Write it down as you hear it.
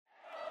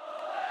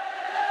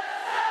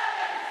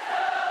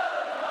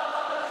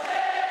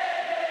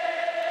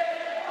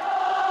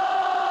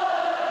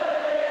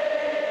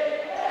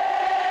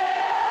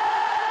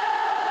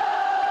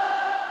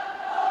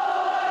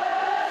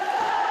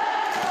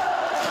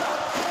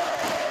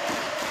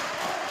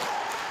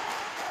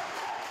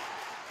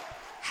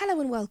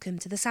and welcome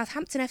to the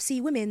Southampton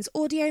FC Women's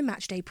Audio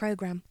Matchday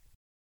programme.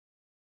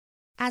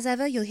 As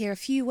ever, you'll hear a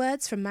few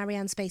words from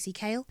Marieanne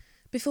Spacey-Cale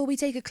before we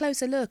take a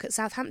closer look at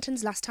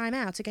Southampton's last time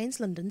out against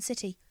London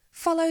City,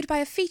 followed by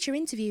a feature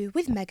interview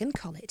with Meg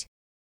Collett.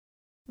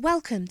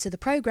 Welcome to the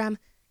programme.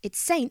 It's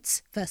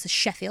Saints versus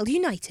Sheffield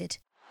United.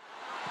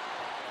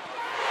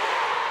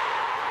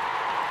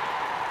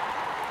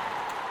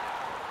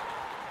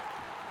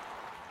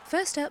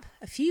 First up,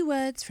 a few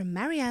words from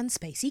Marieanne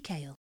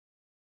Spacey-Cale.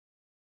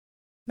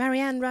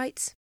 Marieanne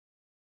writes,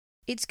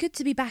 "It's good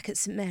to be back at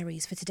St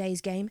Mary's for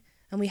today's game,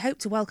 and we hope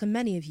to welcome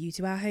many of you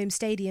to our home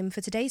stadium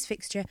for today's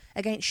fixture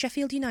against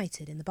Sheffield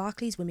United in the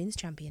Barclays Women's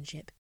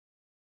Championship.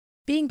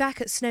 Being back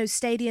at Snow's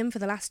Stadium for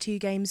the last two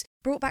games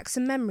brought back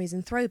some memories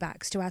and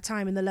throwbacks to our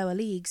time in the lower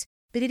leagues,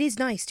 but it is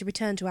nice to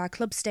return to our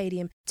club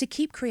stadium to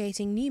keep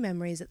creating new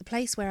memories at the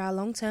place where our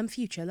long-term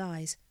future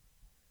lies.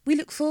 We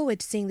look forward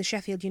to seeing the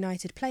Sheffield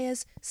United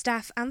players,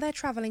 staff and their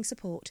travelling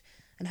support,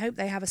 and hope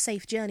they have a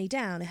safe journey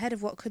down ahead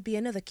of what could be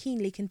another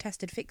keenly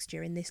contested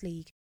fixture in this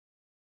league.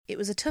 It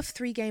was a tough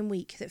three-game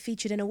week that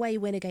featured an away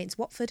win against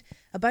Watford,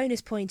 a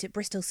bonus point at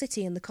Bristol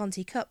City in the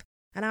Conti Cup,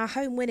 and our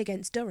home win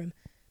against Durham,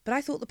 but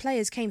I thought the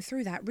players came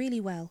through that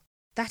really well.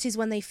 That is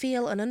when they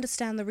feel and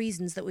understand the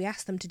reasons that we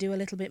asked them to do a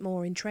little bit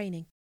more in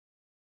training.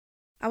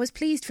 I was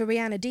pleased for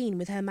Rihanna Dean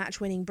with her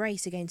match-winning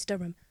brace against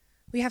Durham.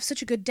 We have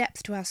such a good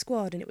depth to our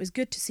squad, and it was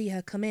good to see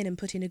her come in and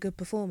put in a good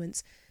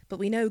performance, but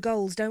we know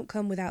goals don't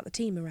come without the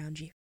team around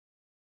you.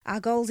 Our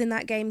goals in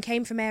that game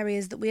came from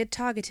areas that we had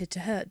targeted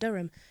to hurt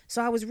Durham,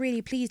 so I was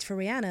really pleased for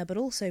Rihanna, but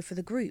also for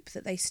the group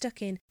that they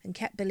stuck in and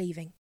kept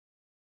believing.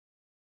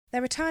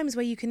 There are times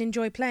where you can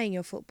enjoy playing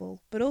your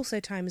football, but also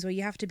times where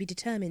you have to be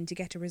determined to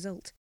get a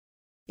result.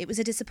 It was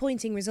a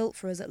disappointing result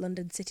for us at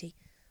London City.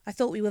 I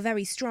thought we were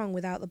very strong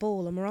without the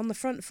ball and were on the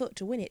front foot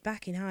to win it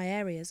back in high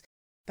areas,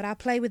 but our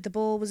play with the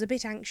ball was a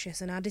bit anxious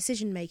and our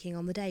decision-making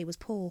on the day was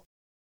poor.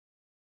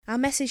 Our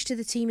message to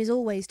the team is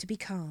always to be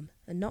calm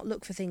and not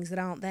look for things that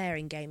aren't there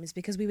in games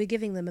because we were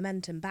giving the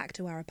momentum back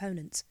to our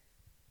opponents.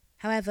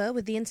 However,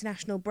 with the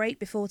international break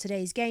before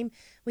today's game,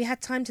 we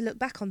had time to look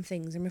back on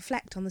things and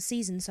reflect on the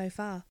season so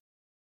far.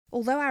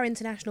 Although our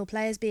international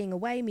players being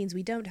away means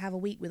we don't have a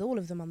week with all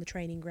of them on the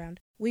training ground,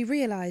 we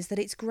realise that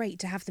it's great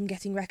to have them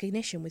getting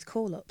recognition with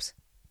call-ups.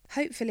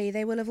 Hopefully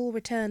they will have all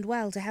returned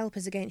well to help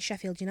us against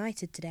Sheffield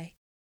United today.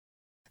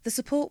 The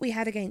support we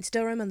had against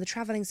Durham and the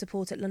travelling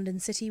support at London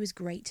City was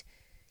great.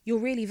 You're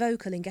really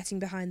vocal in getting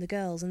behind the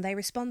girls and they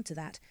respond to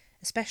that,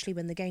 especially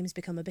when the games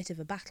become a bit of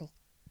a battle.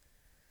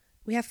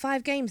 We have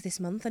 5 games this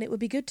month and it would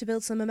be good to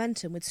build some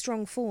momentum with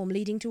strong form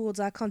leading towards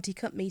our Conti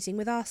Cup meeting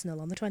with Arsenal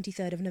on the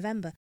 23rd of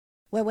November,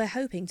 where we're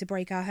hoping to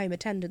break our home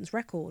attendance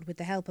record with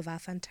the help of our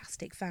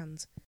fantastic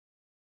fans.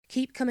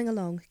 Keep coming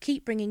along,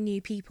 keep bringing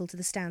new people to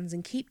the stands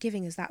and keep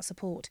giving us that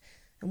support,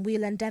 and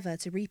we'll endeavour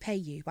to repay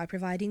you by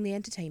providing the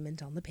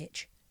entertainment on the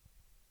pitch.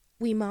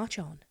 We march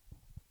on.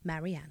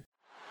 Marieanne.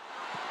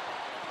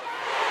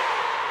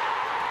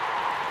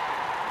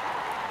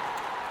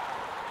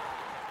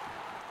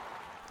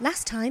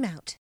 Last time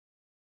out.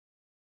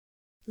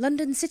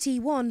 London City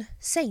 1,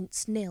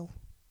 Saints 0.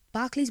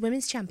 Barclays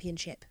Women's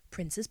Championship,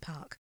 Princes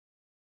Park.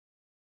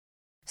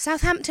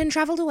 Southampton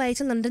travelled away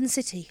to London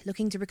City,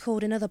 looking to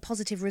record another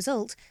positive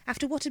result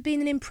after what had been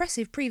an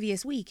impressive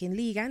previous week in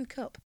League and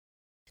Cup.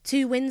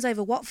 2 wins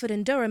over Watford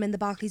and Durham in the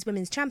Barclays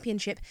Women's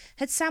Championship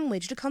had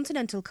sandwiched a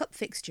Continental Cup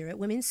fixture at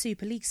Women's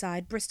Super League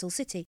side Bristol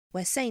City,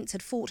 where Saints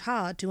had fought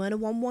hard to earn a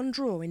 1-1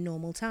 draw in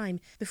normal time,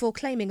 before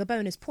claiming a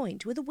bonus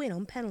point with a win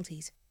on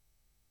penalties.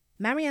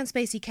 Marieanne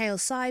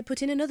Spacey-Cale's side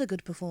put in another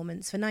good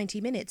performance for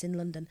 90 minutes in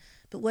London,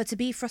 but were to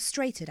be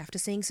frustrated after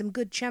seeing some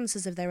good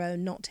chances of their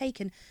own not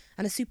taken,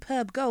 and a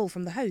superb goal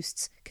from the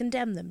hosts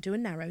condemned them to a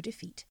narrow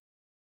defeat.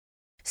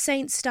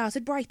 Saints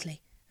started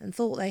brightly, and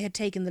thought they had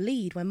taken the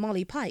lead when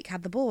Molly Pike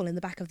had the ball in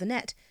the back of the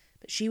net,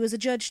 but she was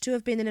adjudged to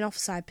have been in an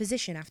offside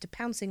position after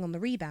pouncing on the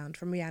rebound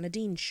from Rihanna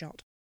Dean's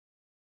shot.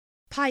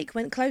 Pike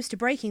went close to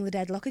breaking the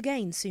deadlock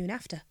again soon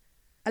after.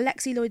 A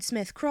Lexi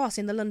Lloyd-Smith cross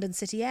in the London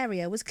City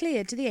area was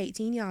cleared to the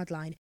 18-yard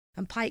line,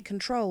 and Pike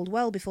controlled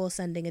well before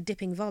sending a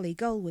dipping volley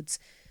goalwards,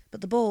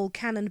 but the ball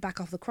cannoned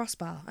back off the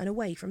crossbar and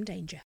away from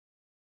danger.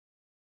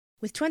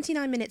 With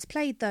 29 minutes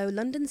played, though,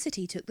 London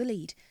City took the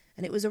lead,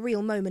 and it was a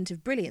real moment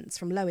of brilliance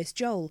from Lois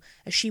Joel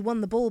as she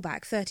won the ball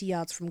back 30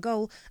 yards from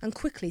goal and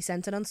quickly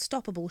sent an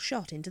unstoppable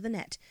shot into the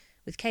net,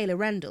 with Kayla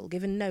Rendell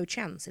given no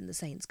chance in the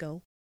Saints'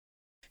 goal.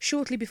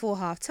 Shortly before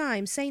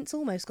half-time, Saints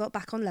almost got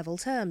back on level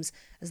terms,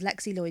 as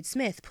Lexi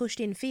Lloyd-Smith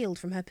pushed infield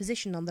from her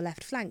position on the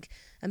left flank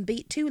and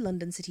beat 2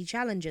 London City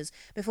challengers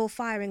before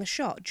firing a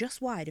shot just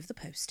wide of the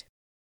post.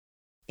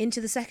 Into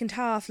the second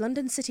half,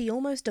 London City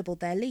almost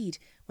doubled their lead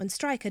when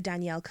striker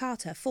Danielle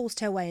Carter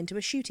forced her way into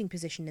a shooting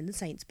position in the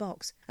Saints'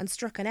 box and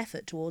struck an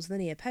effort towards the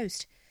near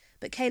post,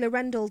 but Kayla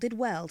Rendell did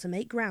well to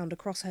make ground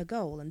across her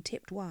goal and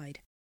tipped wide.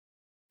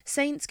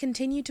 Saints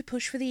continued to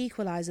push for the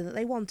equaliser that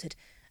they wanted,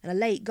 and a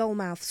late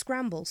goalmouth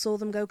scramble saw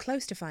them go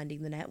close to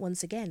finding the net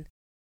once again.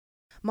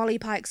 Molly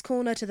Pike's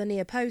corner to the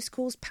near post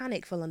caused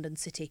panic for London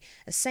City,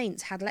 as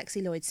Saints had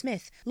Lexi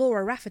Lloyd-Smith,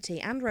 Laura Rafferty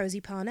and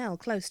Rosie Parnell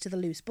close to the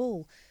loose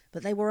ball,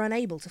 but they were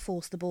unable to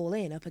force the ball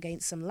in up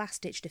against some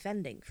last-ditch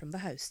defending from the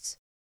hosts.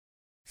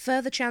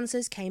 Further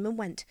chances came and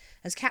went,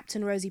 as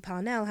captain Rosie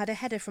Parnell had a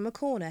header from a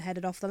corner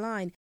headed off the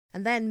line,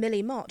 and then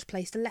Millie Mott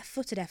placed a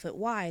left-footed effort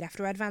wide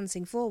after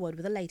advancing forward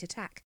with a late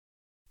attack.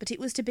 But it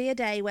was to be a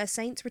day where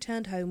Saints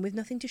returned home with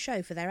nothing to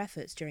show for their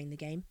efforts during the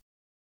game.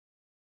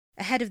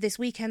 Ahead of this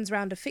weekend's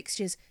round of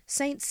fixtures,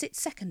 Saints sit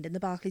second in the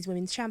Barclays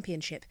Women's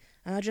Championship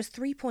and are just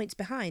 3 points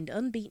behind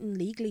unbeaten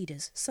league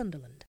leaders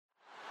Sunderland.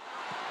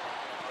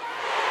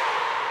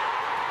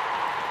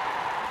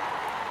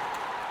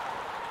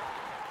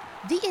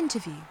 The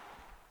interview.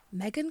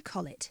 Meg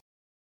Collett.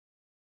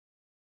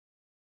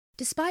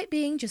 Despite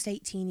being just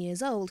 18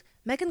 years old,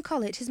 Meg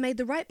Collett has made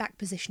the right-back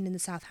position in the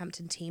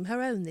Southampton team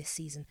her own this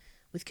season,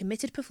 with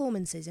committed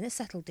performances in a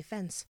settled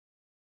defence.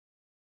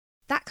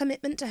 That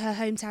commitment to her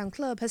hometown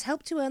club has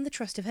helped to earn the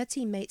trust of her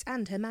teammates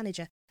and her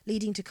manager,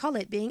 leading to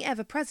Collett being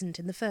ever present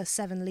in the first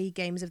 7 league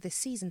games of this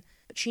season,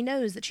 but she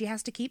knows that she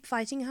has to keep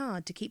fighting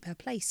hard to keep her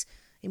place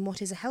in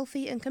what is a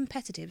healthy and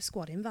competitive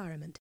squad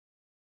environment.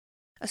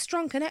 A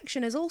strong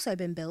connection has also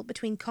been built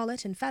between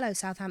Collett and fellow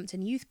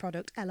Southampton youth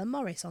product Ella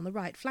Morris on the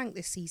right flank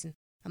this season,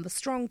 and the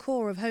strong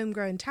core of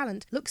homegrown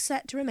talent looks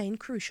set to remain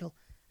crucial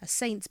as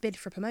Saints bid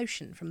for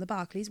promotion from the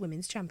Barclays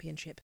Women's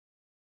Championship.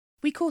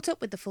 We caught up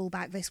with the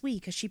fullback this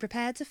week as she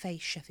prepared to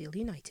face Sheffield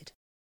United.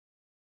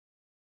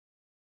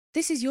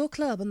 This is your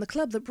club and the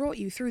club that brought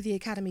you through the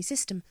academy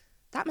system.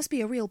 That must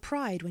be a real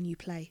pride when you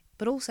play,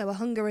 but also a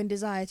hunger and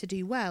desire to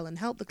do well and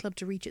help the club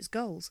to reach its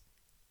goals.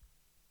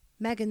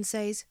 Megan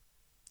says,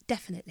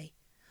 "Definitely.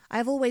 I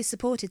have always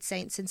supported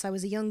Saints since I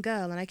was a young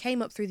girl and I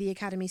came up through the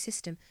academy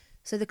system,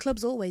 so the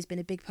club's always been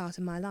a big part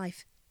of my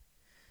life.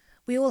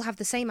 We all have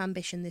the same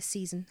ambition this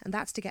season, and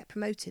that's to get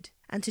promoted,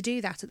 and to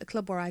do that at the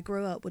club where I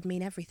grew up would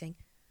mean everything.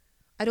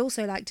 I'd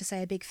also like to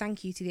say a big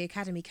thank you to the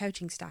academy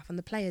coaching staff and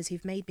the players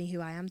who've made me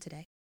who I am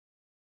today."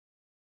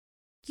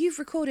 You've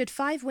recorded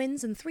 5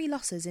 wins and 3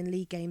 losses in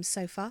league games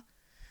so far.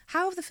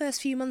 How have the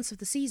first few months of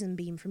the season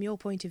been from your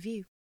point of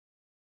view?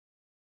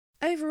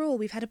 "Overall,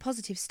 we've had a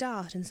positive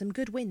start and some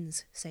good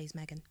wins," says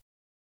Megan.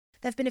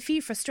 "There've been a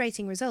few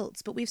frustrating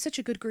results, but we've such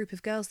a good group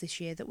of girls this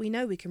year that we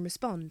know we can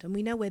respond and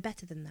we know we're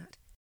better than that.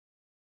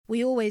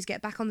 We always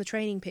get back on the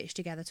training pitch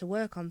together to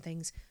work on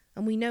things,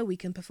 and we know we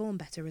can perform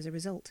better as a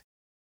result."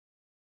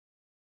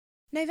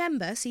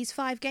 November sees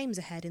 5 games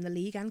ahead in the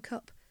league and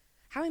cup.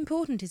 How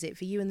important is it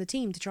for you and the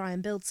team to try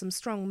and build some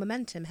strong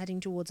momentum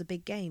heading towards a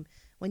big game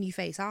when you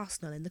face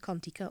Arsenal in the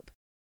Conti Cup?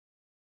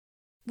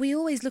 "We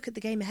always look at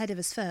the game ahead of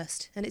us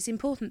first, and it's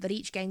important that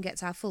each game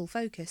gets our full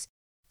focus,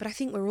 but I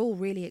think we're all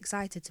really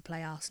excited to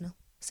play Arsenal,"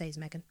 says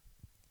Megan.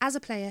 "As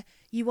a player,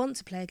 you want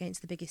to play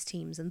against the biggest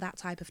teams and that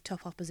type of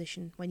tough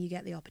opposition when you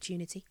get the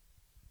opportunity.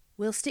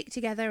 We'll stick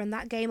together and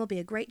that game will be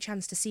a great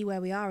chance to see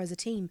where we are as a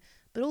team,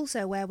 but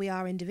also where we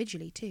are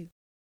individually too."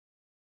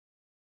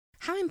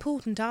 How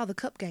important are the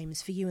cup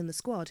games for you and the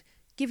squad,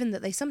 given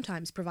that they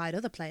sometimes provide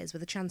other players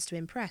with a chance to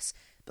impress,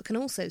 but can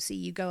also see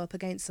you go up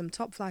against some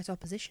top-flight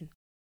opposition?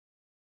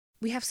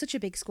 "We have such a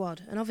big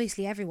squad, and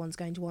obviously everyone's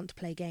going to want to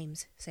play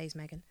games," says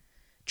Megan.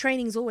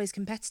 "Training's always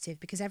competitive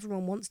because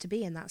everyone wants to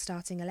be in that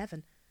starting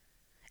 11.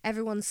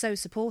 Everyone's so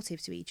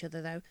supportive to each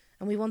other, though,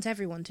 and we want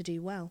everyone to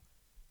do well.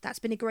 That's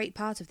been a great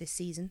part of this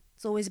season.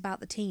 It's always about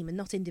the team and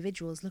not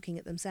individuals looking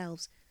at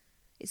themselves.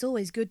 It's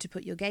always good to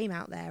put your game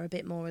out there a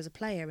bit more as a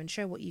player and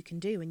show what you can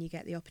do when you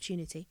get the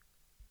opportunity."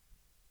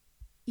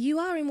 You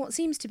are in what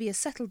seems to be a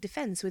settled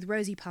defence with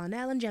Rosie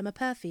Parnell and Gemma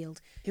Purfield,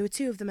 who are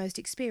 2 of the most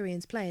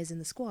experienced players in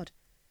the squad.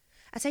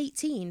 At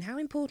 18, how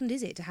important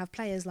is it to have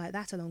players like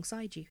that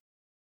alongside you?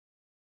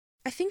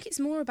 "I think it's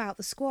more about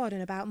the squad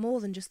and about more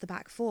than just the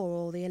back 4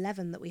 or the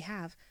 11 that we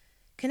have.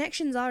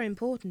 Connections are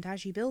important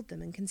as you build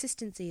them and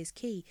consistency is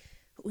key,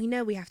 but we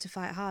know we have to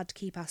fight hard to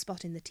keep our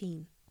spot in the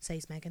team,"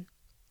 says Megan.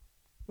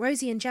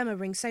 "Rosie and Gemma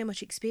bring so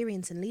much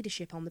experience and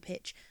leadership on the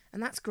pitch,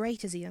 and that's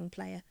great as a young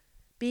player.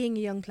 Being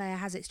a young player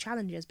has its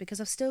challenges because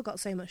I've still got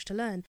so much to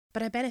learn,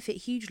 but I benefit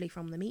hugely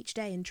from them each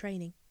day in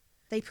training.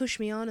 They push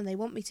me on and they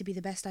want me to be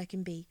the best I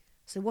can be,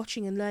 so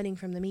watching and learning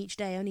from them each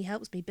day only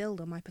helps me build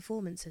on my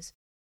performances."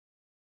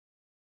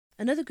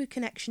 Another good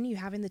connection you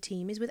have in the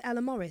team is with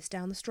Ella Morris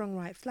down the strong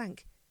right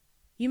flank.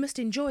 You must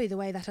enjoy the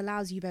way that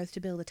allows you both to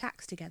build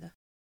attacks together.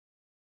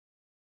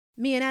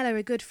 "Me and Ella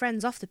are good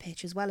friends off the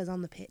pitch as well as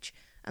on the pitch,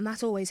 and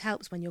that always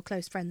helps when you're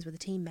close friends with a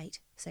teammate,"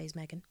 says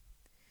Megan.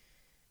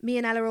 "Me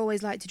and Ella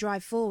always like to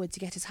drive forward to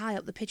get as high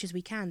up the pitch as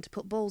we can to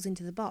put balls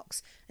into the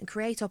box and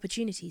create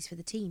opportunities for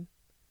the team.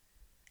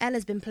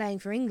 Ella's been playing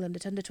for England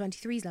at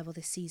under-23s level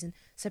this season,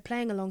 so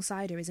playing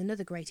alongside her is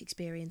another great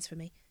experience for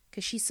me,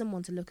 because she's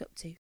someone to look up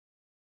to."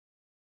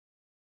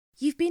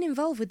 You've been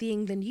involved with the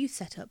England youth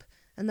setup,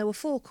 and there were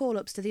 4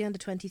 call-ups to the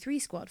under-23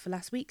 squad for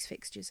last week's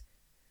fixtures.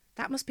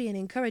 That must be an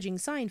encouraging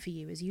sign for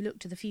you as you look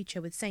to the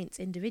future with Saints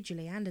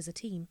individually and as a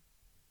team.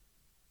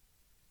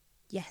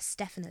 "Yes,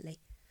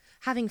 definitely.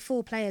 Having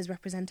 4 players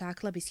represent our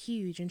club is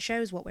huge and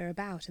shows what we're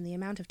about and the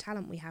amount of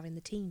talent we have in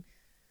the team.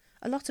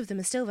 A lot of them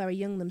are still very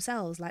young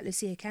themselves, like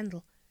Lucia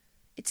Kendall.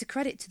 It's a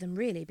credit to them,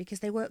 really, because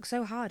they work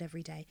so hard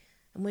every day,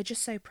 and we're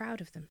just so proud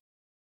of them.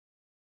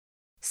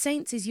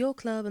 Saints is your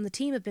club, and the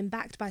team have been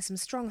backed by some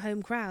strong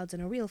home crowds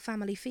and a real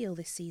family feel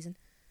this season.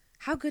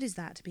 How good is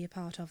that to be a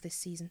part of this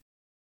season?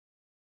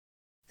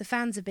 The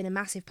fans have been a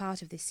massive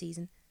part of this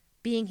season.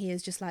 Being here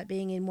is just like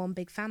being in one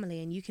big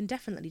family, and you can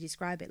definitely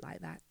describe it like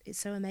that. It's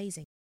so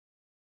amazing.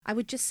 I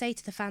would just say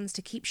to the fans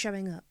to keep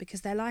showing up,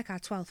 because they're like our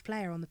 12th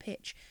player on the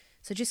pitch,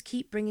 so just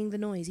keep bringing the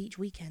noise each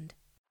weekend.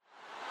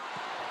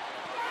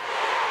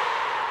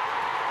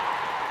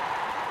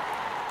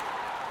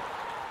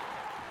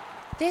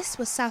 This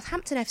was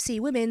Southampton FC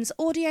Women's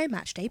Audio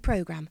Matchday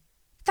programme.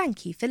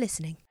 Thank you for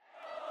listening.